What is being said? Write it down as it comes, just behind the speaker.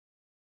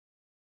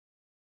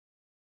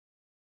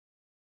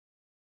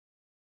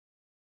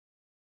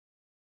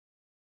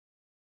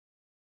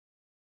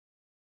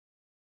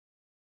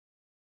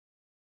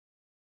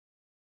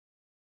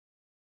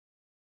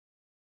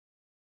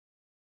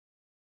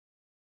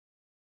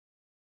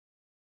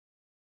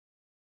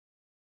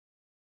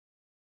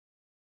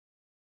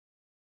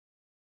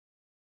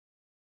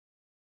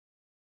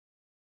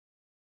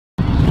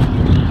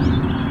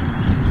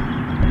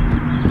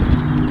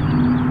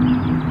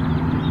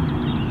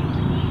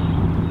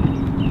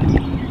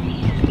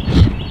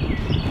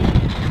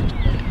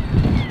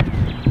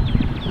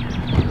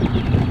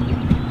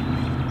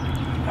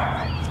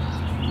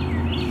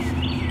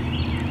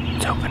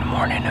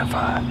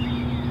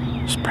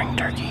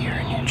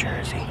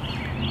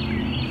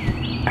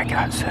I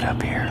got set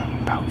up here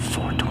about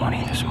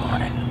 4:20 this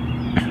morning.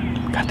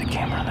 Got the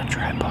camera on the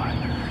tripod.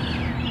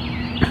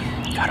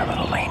 Got a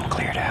little lane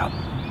cleared out.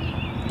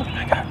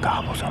 I got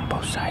gobbles on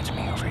both sides of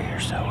me over here,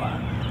 so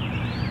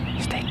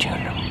stay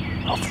tuned.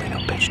 Hopefully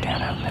they'll pitch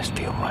down out in this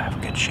field. We'll have a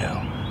good show.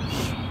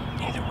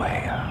 Either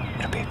way,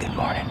 it'll be a good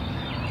morning.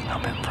 A little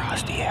bit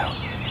frosty out,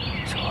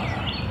 so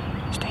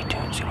stay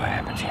tuned. See what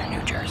happens here in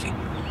New Jersey.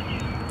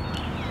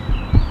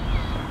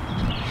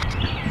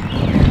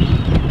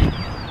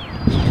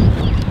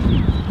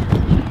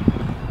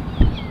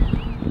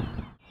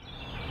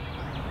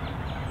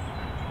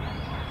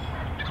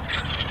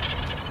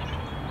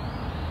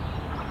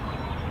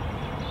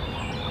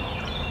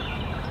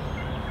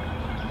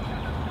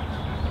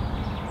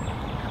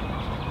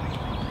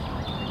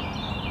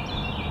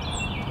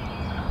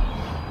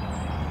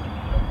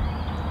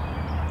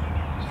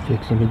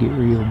 Fixing to get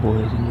real,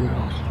 boys and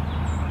girls.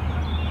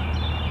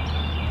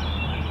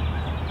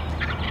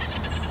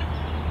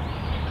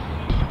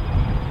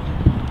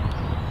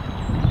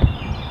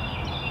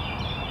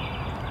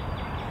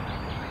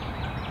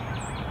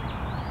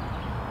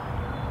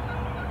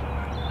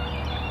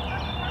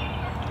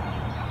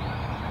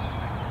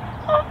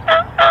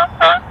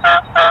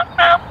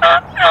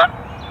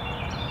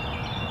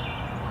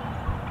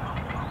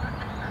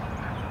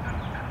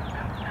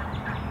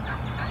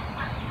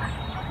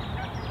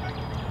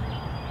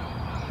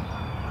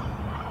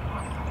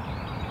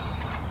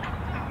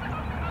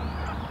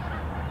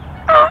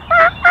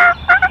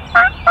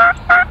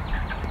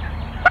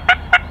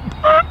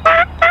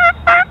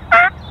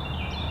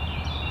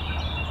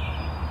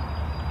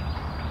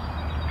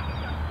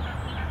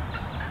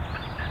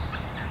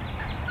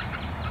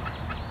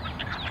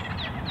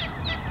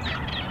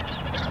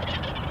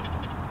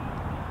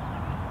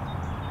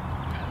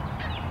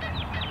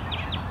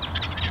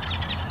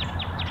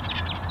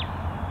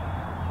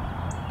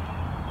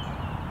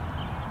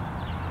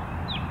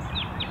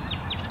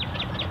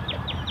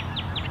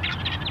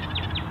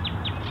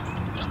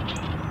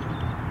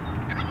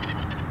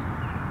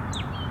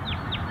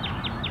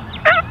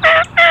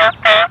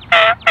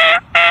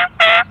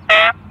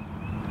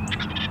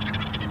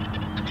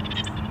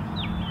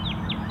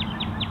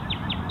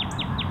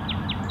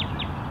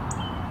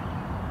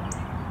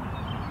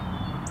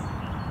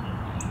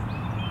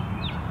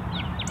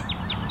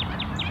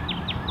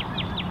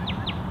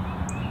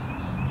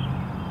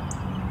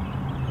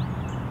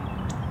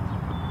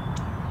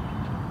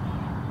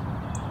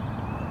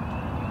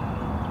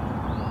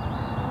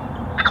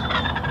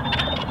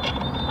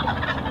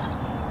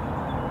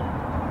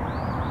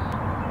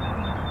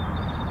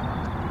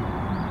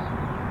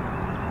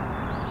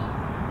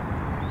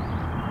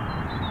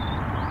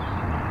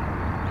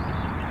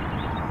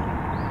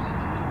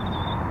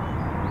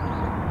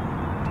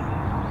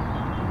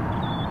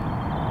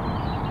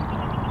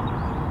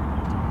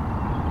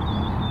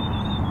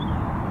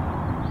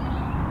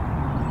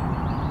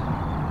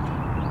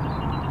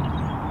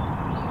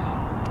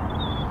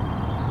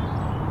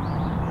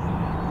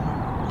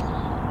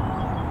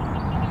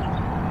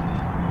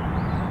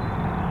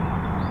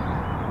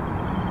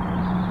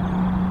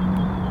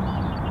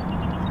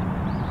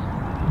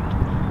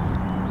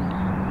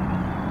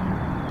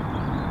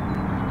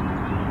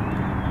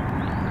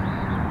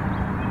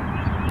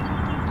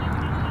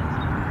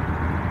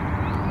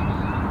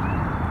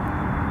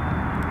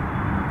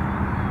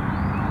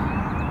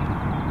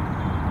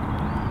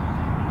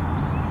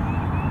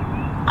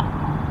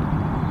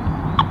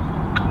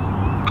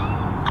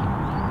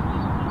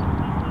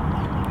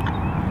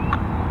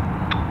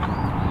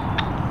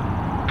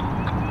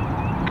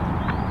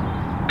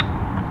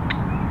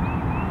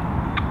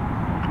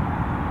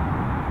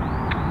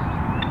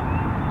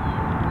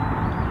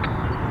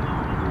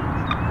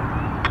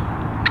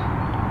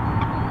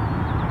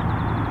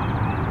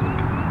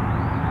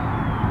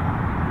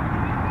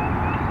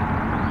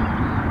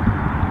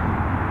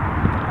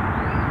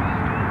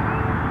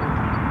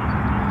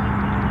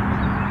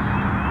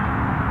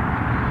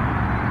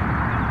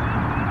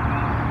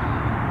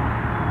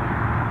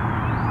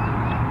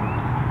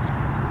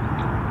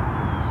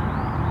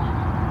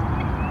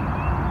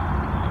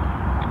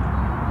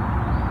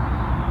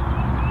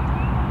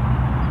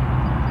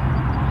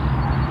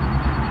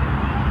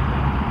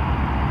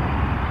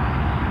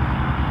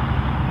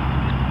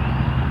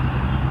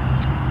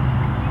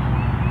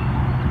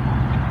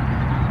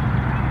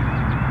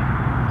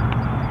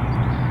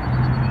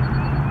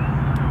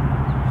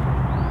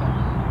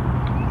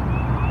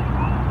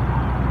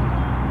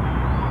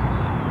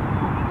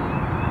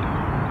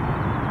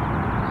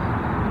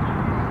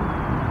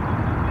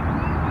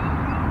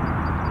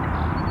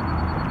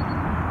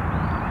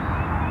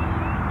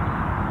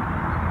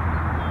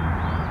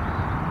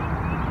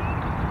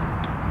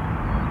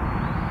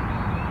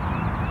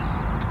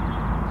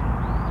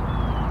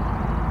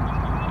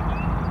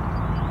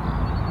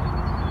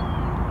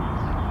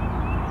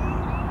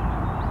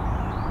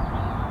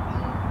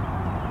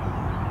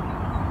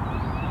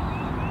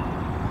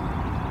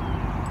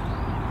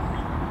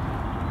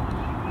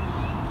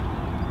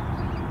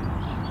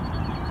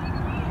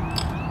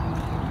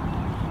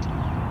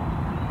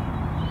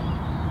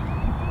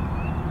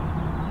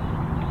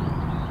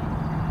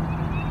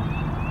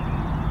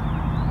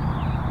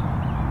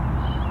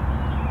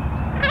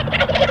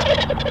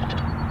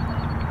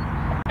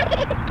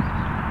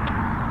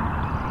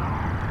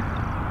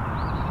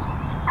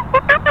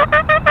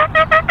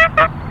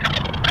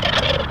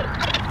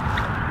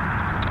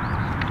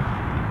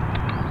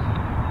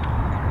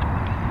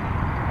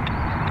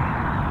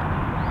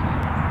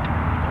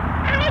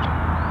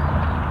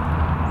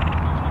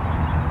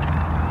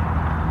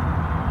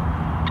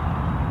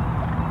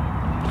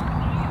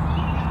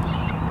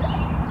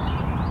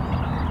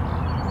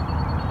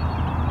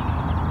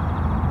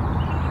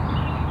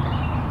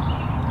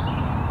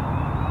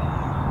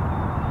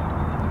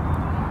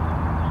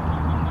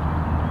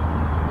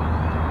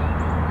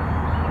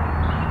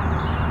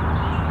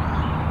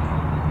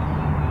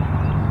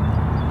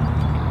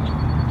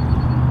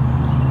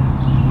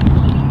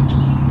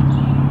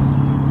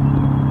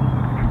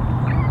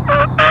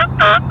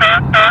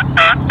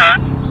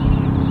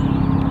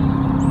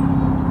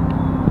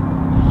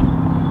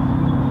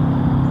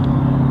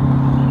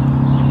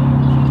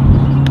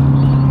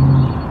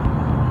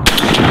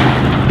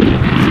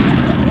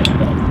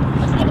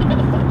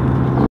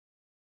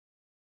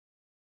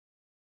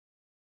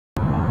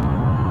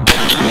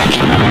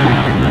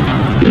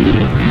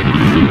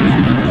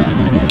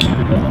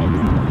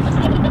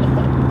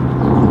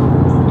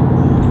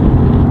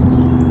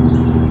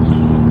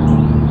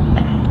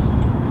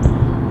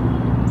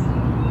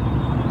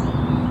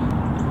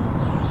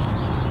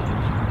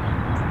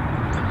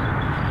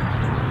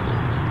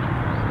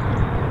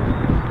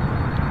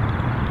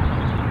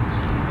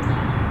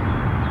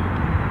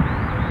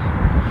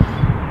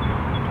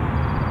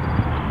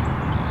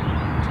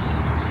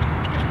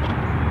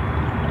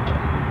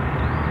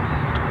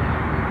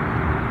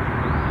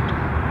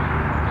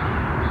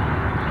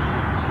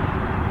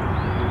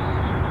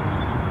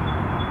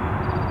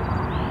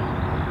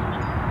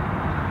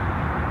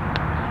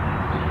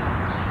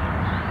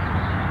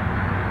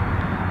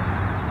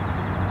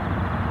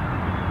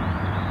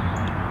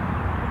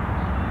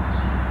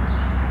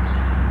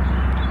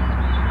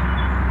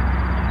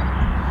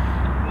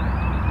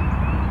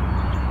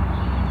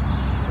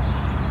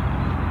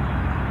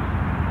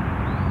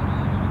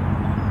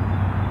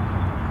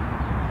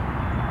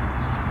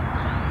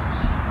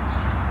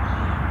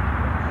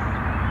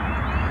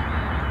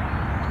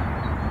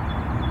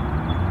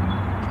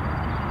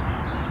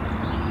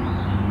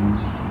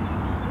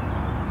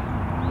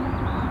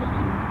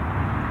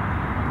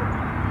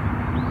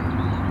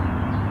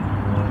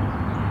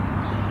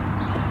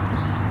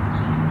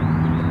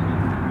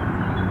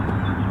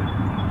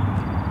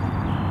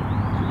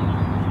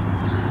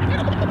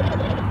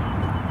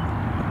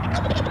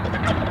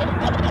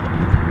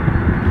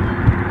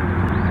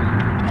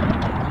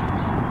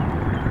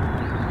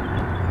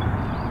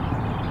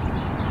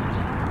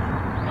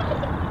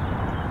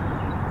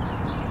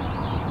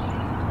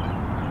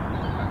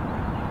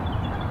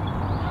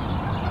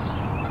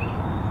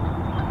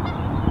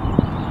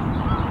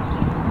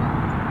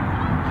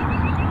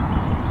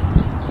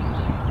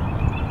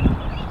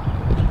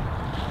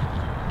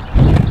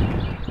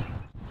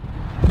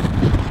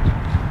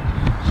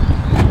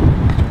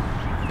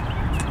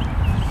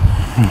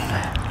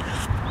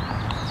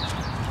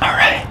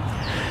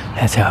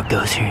 That's how it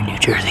goes here in New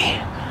Jersey.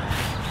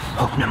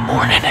 Opening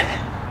morning.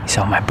 You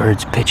saw my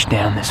birds pitch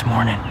down this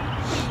morning.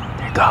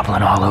 They're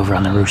gobbling all over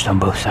on the roost on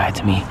both sides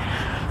of me.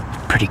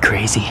 Pretty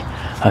crazy.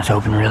 I was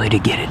hoping really to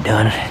get it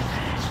done,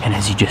 and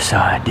as you just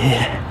saw, I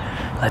did.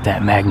 Let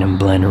that Magnum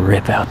blend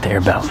rip out there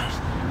about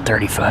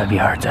 35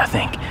 yards, I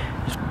think.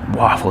 Just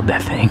waffled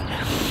that thing.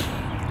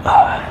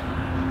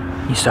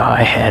 You saw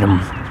I had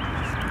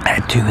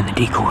two in the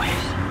decoys.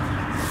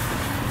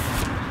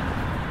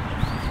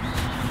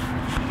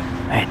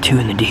 I had two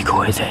in the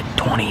decoys at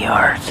 20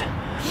 yards,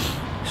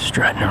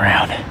 strutting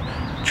around,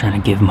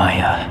 trying to give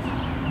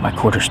my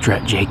quarter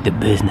strut Jake the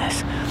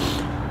business.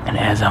 And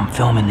as I'm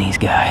filming these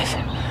guys,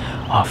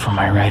 off from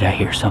my right, I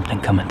hear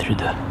something coming through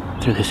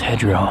this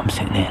hedgerow I'm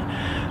sitting in.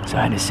 So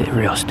I had to sit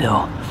real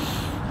still.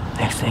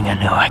 Next thing I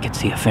know, I could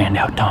see a fanned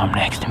out tom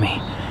next to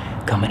me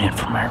coming in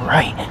from my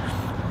right.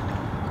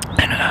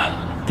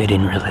 And they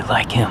didn't really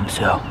like him,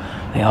 so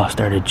they all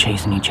started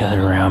chasing each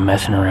other around,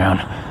 messing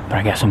around. But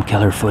I got some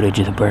killer footage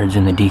of the birds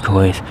in the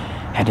decoys.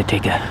 Had to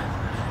take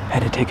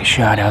a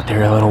shot out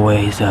there a little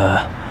ways.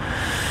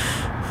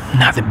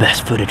 Not the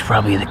best footage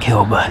probably of the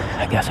kill, but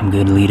I got some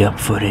good lead up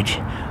footage.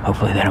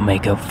 Hopefully that'll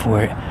make up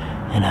for it.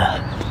 And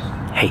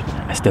hey,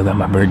 I still got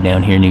my bird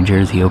down here in New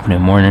Jersey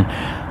opening morning.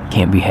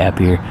 Can't be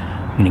happier.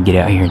 I'm gonna get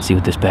out here and see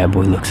what this bad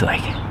boy looks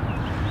like.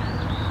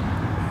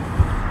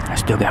 I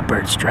still got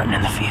birds strutting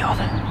in the field.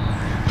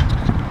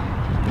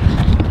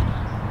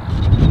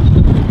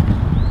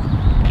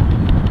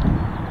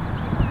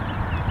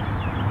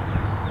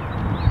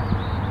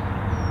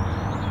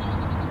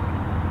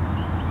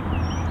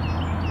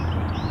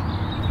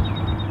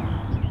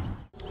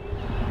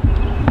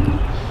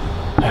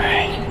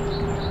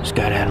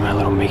 Got out of my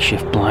little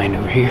makeshift blind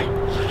over here.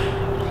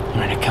 I'm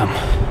gonna come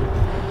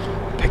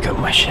pick up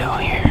my shell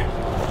here.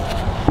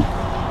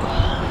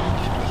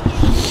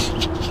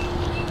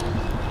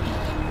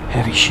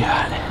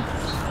 Hevi-Shot.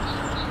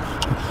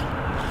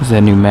 This is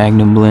that new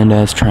Magnum blend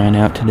I was trying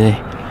out today.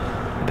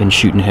 I've been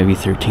shooting Heavy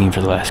 13 for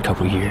the last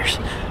couple years,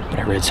 but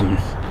I read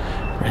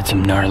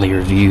some gnarly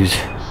reviews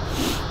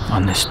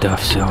on this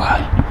stuff, so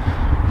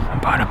I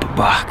bought up a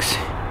box,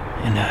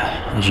 and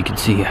as you can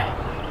see,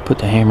 I put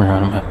the hammer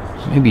on him.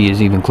 Maybe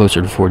he's even closer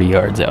to 40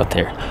 yards out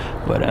there,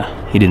 but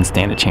he didn't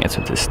stand a chance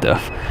with this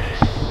stuff.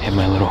 Had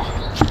my little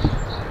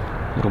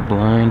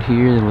blind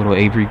here, the little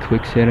Avery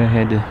Quickset I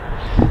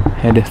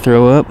had to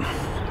throw up.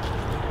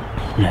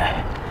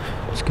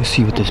 Let's go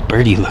see what this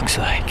birdie looks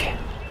like.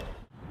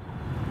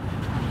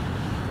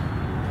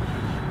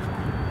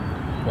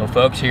 Well,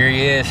 folks, here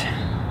he is.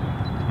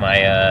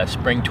 My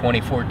spring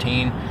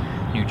 2014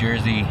 New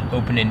Jersey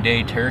opening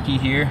day turkey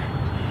here.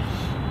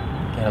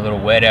 Got a little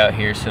wet out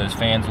here, so his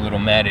fan's a little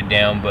matted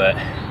down, but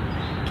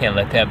can't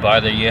let that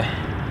bother you.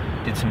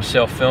 Did some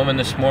self-filming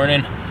this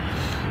morning.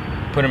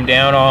 Put him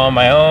down all on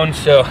my own,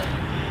 so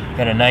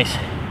got a nice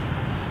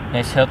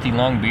healthy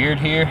long beard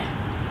here.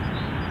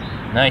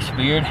 Nice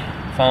beard,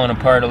 falling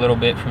apart a little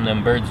bit from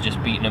them birds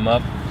just beating him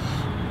up.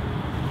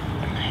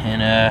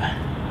 And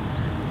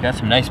got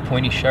some nice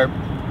pointy sharp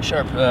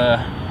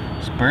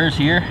spurs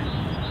here.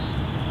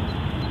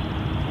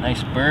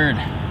 Nice bird.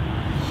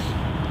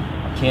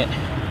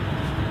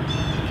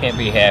 Can't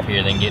be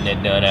happier than getting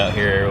it done out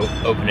here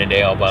opening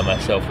day all by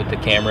myself with the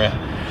camera,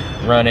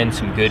 running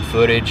some good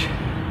footage.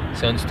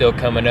 Sun's still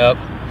coming up,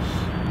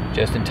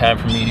 just in time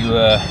for me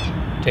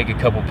to take a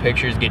couple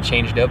pictures, get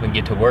changed up, and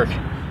get to work.